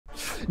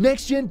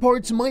Next gen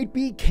parts might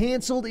be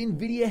canceled.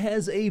 Nvidia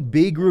has a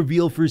big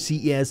reveal for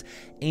CES,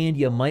 and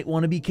you might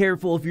want to be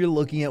careful if you're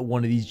looking at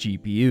one of these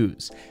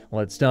GPUs.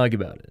 Let's talk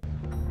about it.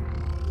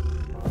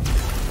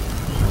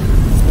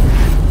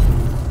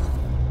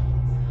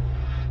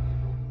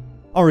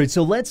 Alright,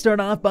 so let's start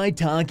off by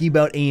talking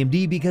about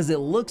AMD, because it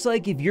looks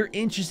like if you're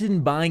interested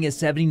in buying a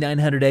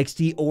 7900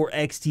 XT or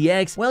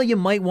XTX, well, you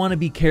might want to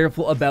be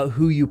careful about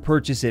who you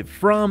purchase it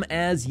from,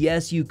 as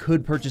yes, you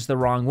could purchase the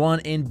wrong one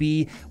and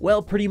be,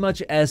 well, pretty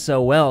much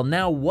SOL.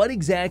 Now, what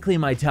exactly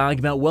am I talking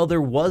about? Well,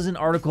 there was an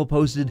article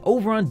posted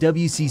over on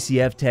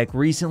WCCF Tech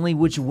recently,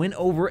 which went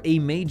over a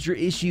major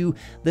issue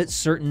that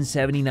certain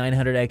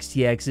 7900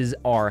 XTXs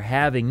are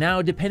having.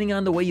 Now, depending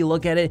on the way you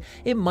look at it,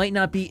 it might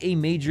not be a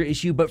major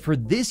issue, but for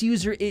this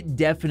user, it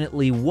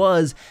definitely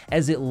was,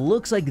 as it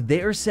looks like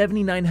their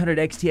 7900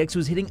 XTX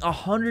was hitting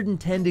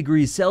 110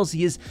 degrees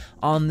Celsius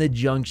on the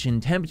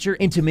junction temperature.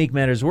 And to make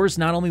matters worse,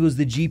 not only was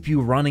the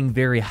GPU running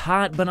very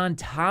hot, but on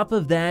top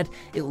of that,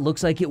 it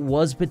looks like it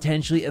was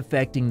potentially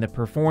affecting the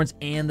performance,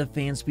 and the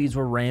fan speeds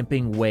were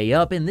ramping way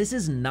up. And this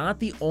is not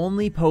the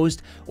only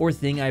post or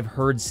thing I've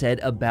heard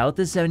said about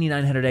the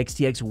 7900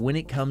 XTX when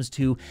it comes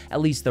to at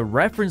least the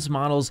reference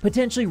models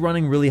potentially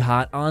running really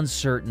hot on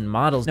certain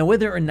models. Now,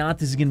 whether or not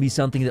this is going to be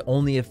something that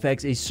only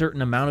affects a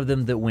certain amount of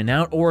them that went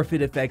out, or if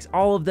it affects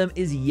all of them,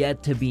 is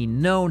yet to be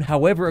known.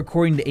 However,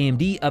 according to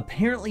AMD,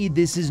 apparently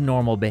this is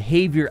normal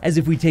behavior, as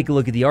if we take a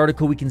look at the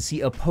article, we can see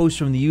a post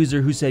from the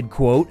user who said,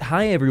 quote,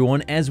 "Hi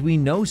everyone, as we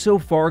know so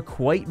far,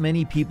 quite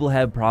many people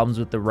have problems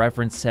with the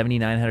reference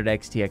 7900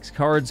 XTX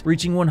cards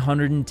reaching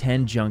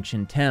 110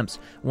 junction temps,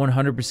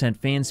 100%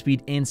 fan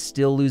speed, and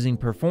still losing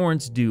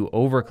performance due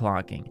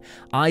overclocking.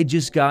 I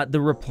just got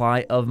the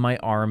reply of my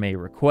RMA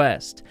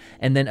request."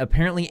 And then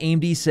apparently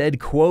AMD said,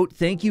 quote,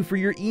 "Thank you for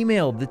your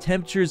email. The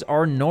temperatures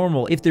are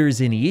normal. If there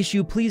is any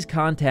issue, please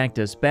contact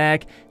us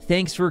back.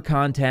 Thanks for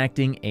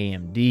contacting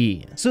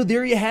AMD." So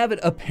there you have it.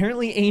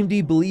 Apparently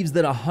AMD believes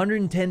that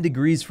 110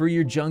 degrees for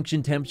your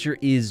junction temperature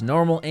is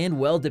normal, and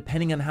well,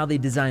 depending on how they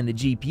design the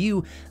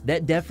GPU,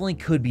 that definitely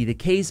could be the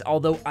case.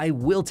 Although I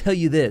will tell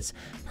you this,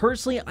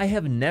 personally, I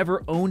have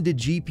never owned a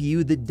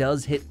GPU that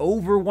does hit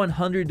over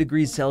 100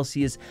 degrees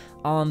Celsius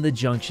on the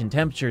junction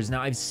temperatures.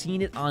 Now, I've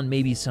seen it on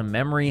maybe some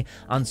memory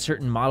on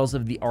certain models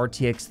of the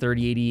RTX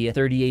 3080,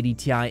 3080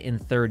 Ti,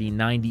 and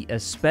 3090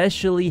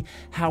 especially.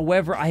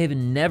 However, I have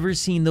never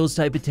seen those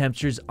type of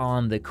temperatures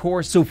on the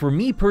core. So for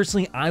me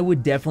personally, I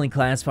would definitely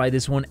classify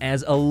this one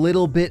as a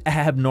little bit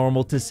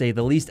abnormal, to say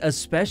the least,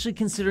 especially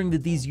considering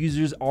that these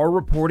users are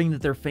reporting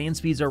that their fan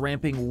speeds are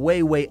ramping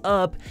way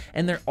up,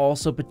 and they're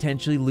also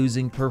potentially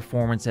losing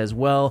performance as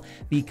well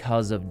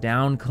because of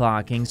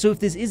downclocking. So if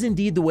this is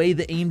indeed the way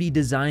that AMD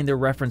designed their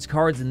reference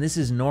cards, and this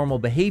is normal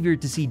behavior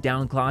to see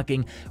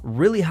downclocking,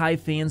 really high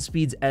fan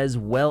speeds, as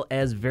well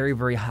as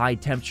very high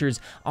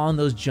temperatures on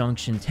those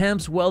junction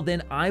temps, well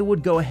then I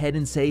would go ahead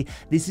and say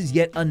this is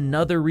yet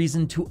another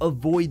reason to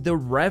avoid the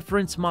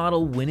reference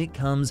model when it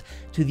comes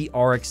to the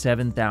RX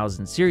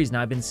 7000 series.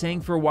 Now, I've been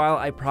saying for a while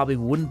I probably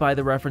wouldn't buy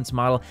the reference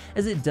model,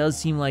 as it does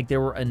seem like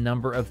there were a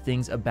number of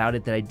things about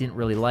it that I didn't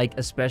really like,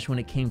 especially when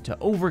it came to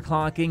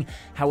overclocking.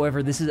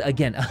 However, this is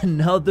again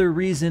another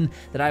reason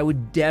that I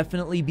would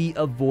definitely be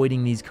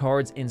avoiding these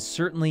cards, and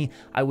certainly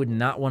I would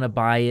not want to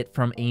buy it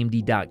from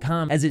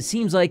AMD.com, as it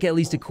seems like, at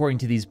least according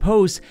to these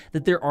posts,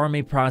 that their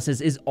RMA process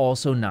is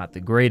also not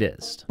the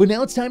greatest. But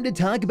now it's time to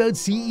talk about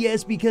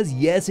CES, because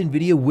yes,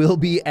 Nvidia will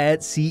be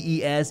at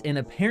CES, and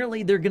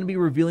apparently they're going to be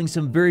revealing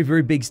some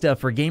very big stuff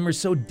for gamers,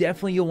 so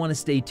definitely you'll want to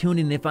stay tuned.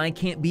 And if I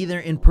can't be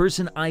there in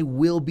person, I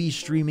will be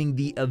streaming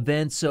the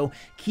event, so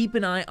keep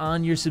an eye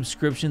on your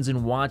subscriptions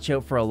and watch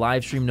out for a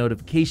live stream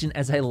notification,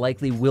 as I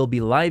likely will be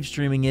live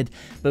streaming it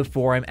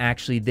before I'm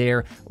actually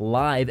there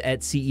live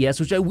at CES,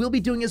 which I will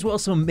be doing as well,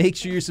 so make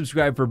sure you're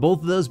subscribed for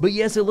both of those. But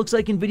yes, it looks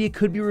like Nvidia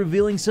could be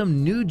revealing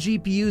some new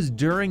GPUs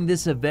during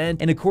this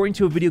event, and according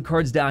to a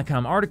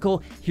videocards.com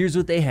article, here's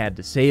what they had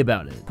to say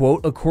about it.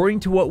 Quote, "According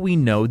to what we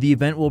know, the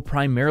event will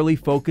primarily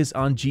focus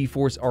on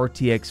GeForce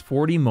RTX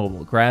 40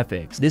 mobile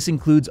graphics. This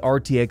includes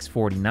RTX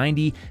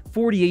 4090,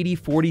 4080,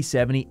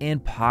 4070,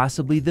 and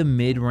possibly the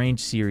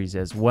mid-range series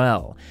as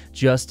well.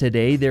 Just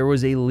today, there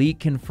was a leak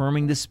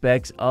confirming the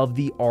specs of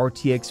the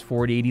RTX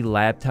 4080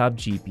 laptop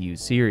GPU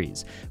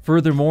series.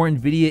 Furthermore,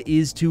 Nvidia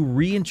is to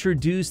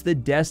reintroduce the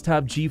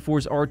desktop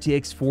GeForce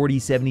RTX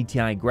 4070 Ti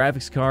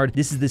graphics card.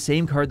 This is the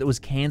same card that was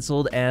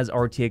canceled as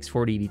RTX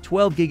 4080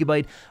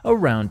 12GB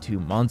around 2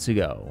 months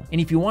ago. And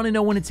if you want to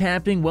know when it's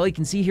happening, well, you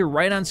can see here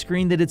right on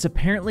screen that it's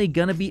apparently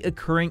going to be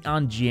occurring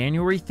on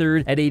January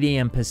 3rd at 8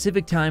 AM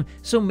Pacific time,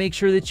 so make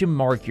sure that you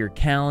mark your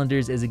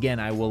calendars, as again,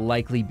 I will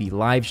likely be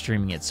live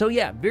streaming it. So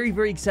yeah,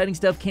 very exciting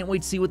stuff. Can't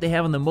wait to see what they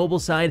have on the mobile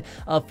side.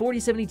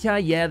 4070 Ti,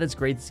 yeah, that's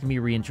great. It's going to be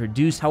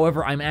reintroduced.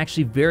 However, I'm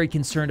actually very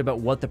concerned about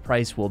what the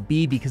price will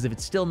be, because if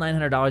it's still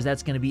 $900,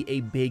 that's going to be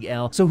a big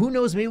L. So who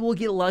knows, maybe we'll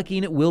get lucky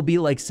and it will be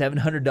like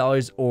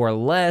 $700 or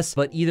less,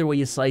 but either way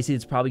you slice slice it,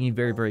 it's probably gonna be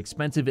very, very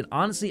expensive. And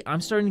honestly,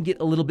 I'm starting to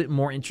get a little bit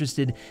more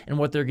interested in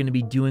what they're gonna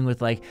be doing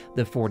with like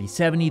the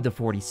 4070, the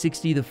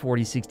 4060, the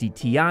 4060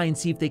 Ti, and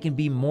see if they can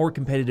be more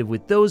competitive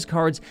with those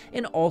cards,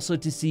 and also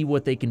to see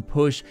what they can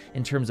push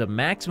in terms of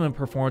maximum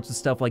performance with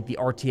stuff like the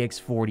RTX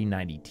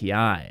 4090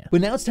 Ti. But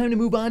now it's time to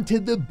move on to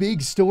the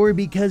big story,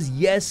 because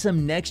yes,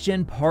 some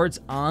next-gen parts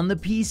on the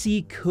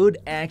PC could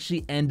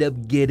actually end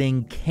up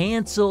getting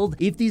canceled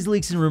if these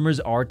leaks and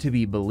rumors are to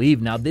be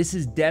believed. Now, this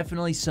is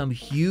definitely some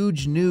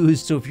huge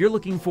news, so if you're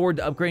looking forward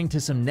to upgrading to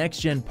some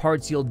next-gen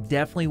parts, you'll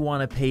definitely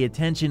want to pay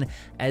attention,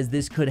 as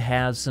this could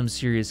have some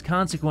serious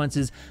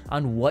consequences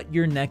on what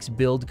your next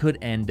build could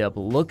end up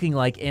looking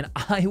like. And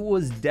I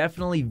was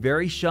definitely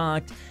very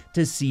shocked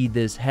to see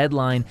this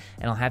headline,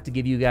 and I'll have to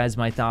give you guys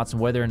my thoughts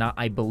on whether or not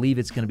I believe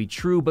it's going to be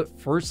true. But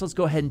first, let's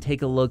go ahead and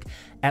take a look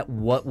at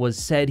what was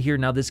said here.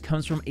 Now, this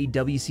comes from a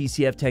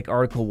WCCF Tech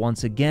article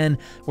once again,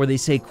 where they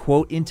say,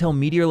 quote, Intel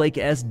Meteor Lake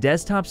S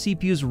desktop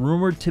CPUs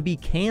rumored to be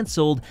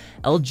canceled.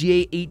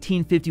 LGA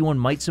 1851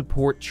 might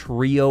support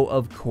trio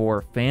of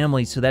core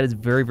families. So that is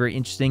very, very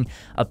interesting.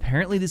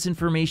 Apparently, this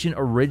information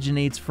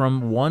originates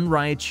from one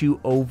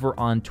Raichu over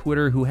on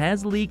Twitter, who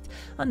has leaked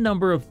a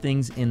number of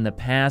things in the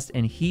past,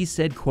 and he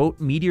said, quote,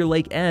 Meteor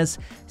Lake S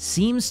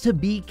seems to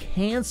be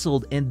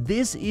canceled. And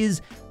this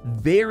is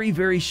very,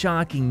 very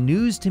shocking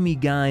news to me,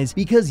 guys,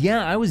 because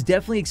yeah, I was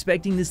definitely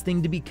expecting this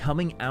thing to be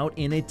coming out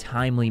in a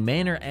timely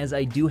manner, as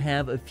I do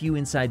have a few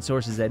inside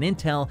sources at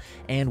Intel,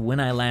 and when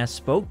I last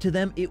spoke to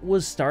them, it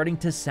was starting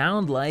to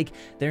sound like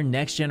their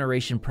next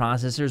generation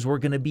processors were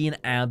going to be an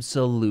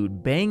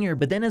absolute banger.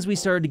 But then as we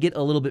started to get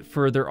a little bit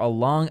further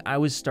along, I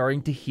was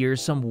starting to hear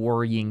some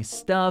worrying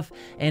stuff,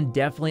 and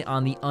definitely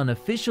on the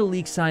unofficial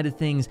leak side of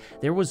things,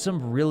 there was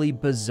some really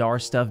bizarre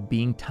stuff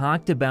being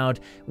talked about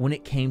when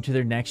it came to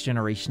their next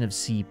generation of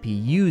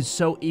CPUs.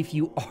 So if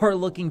you are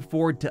looking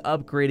forward to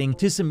upgrading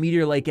to some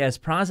Meteor Lake S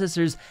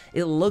processors,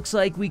 it looks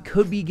like we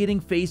could be getting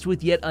faced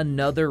with yet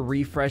another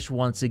refresh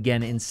once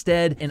again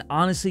instead. And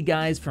honestly,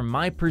 guys, from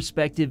my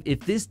perspective, if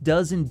this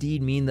does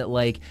indeed mean that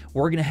like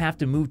we're gonna have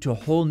to move to a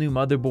whole new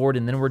motherboard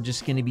and then we're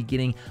just gonna be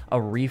getting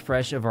a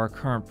refresh of our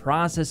current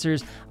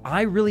processors,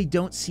 I really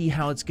don't see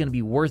how it's gonna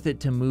be worth it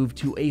to move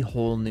to a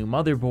whole new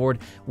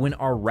motherboard when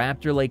our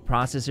Raptor Lake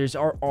processors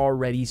are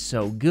already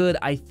so good.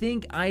 I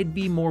think I'd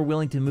be more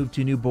willing to move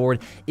to a new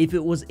board if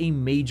it was a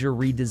major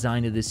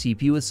redesign of the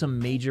CPU with some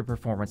major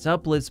performance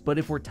uplifts. But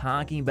if we're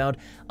talking about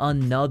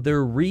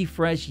another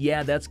refresh,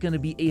 yeah, that's going to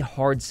be a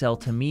hard sell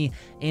to me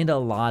and a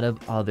lot of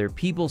other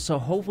people. So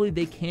hopefully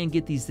they can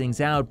get these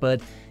things out.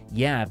 But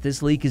yeah, if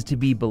this leak is to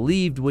be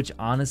believed, which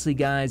honestly,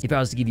 guys, if I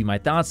was to give you my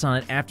thoughts on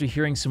it, after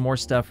hearing some more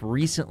stuff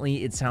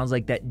recently, it sounds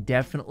like that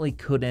definitely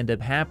could end up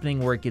happening,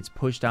 where it gets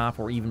pushed off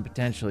or even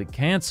potentially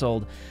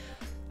canceled.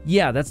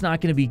 Yeah, that's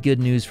not going to be good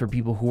news for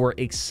people who are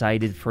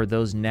excited for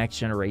those next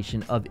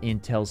generation of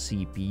Intel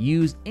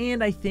CPUs.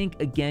 And I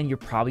think, again, you're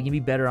probably going to be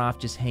better off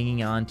just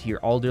hanging on to your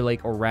Alder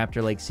Lake or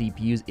Raptor Lake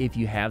CPUs if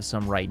you have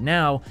some right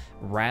now,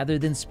 rather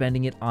than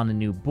spending it on a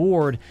new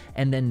board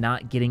and then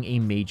not getting a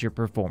major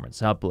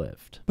performance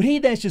uplift. But hey,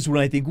 that's just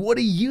what I think. What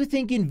do you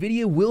think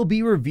Nvidia will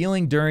be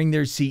revealing during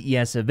their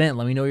CES event?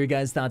 Let me know your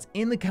guys' thoughts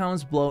in the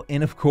comments below,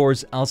 and of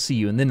course, I'll see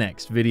you in the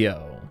next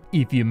video.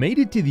 If you made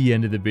it to the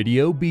end of the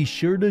video, be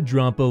sure to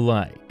drop a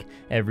like.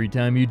 Every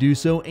time you do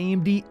so,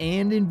 AMD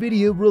and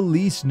Nvidia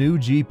release new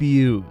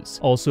GPUs.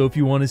 Also, if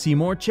you want to see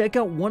more, check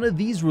out one of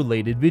these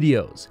related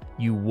videos.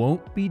 You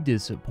won't be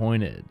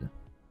disappointed.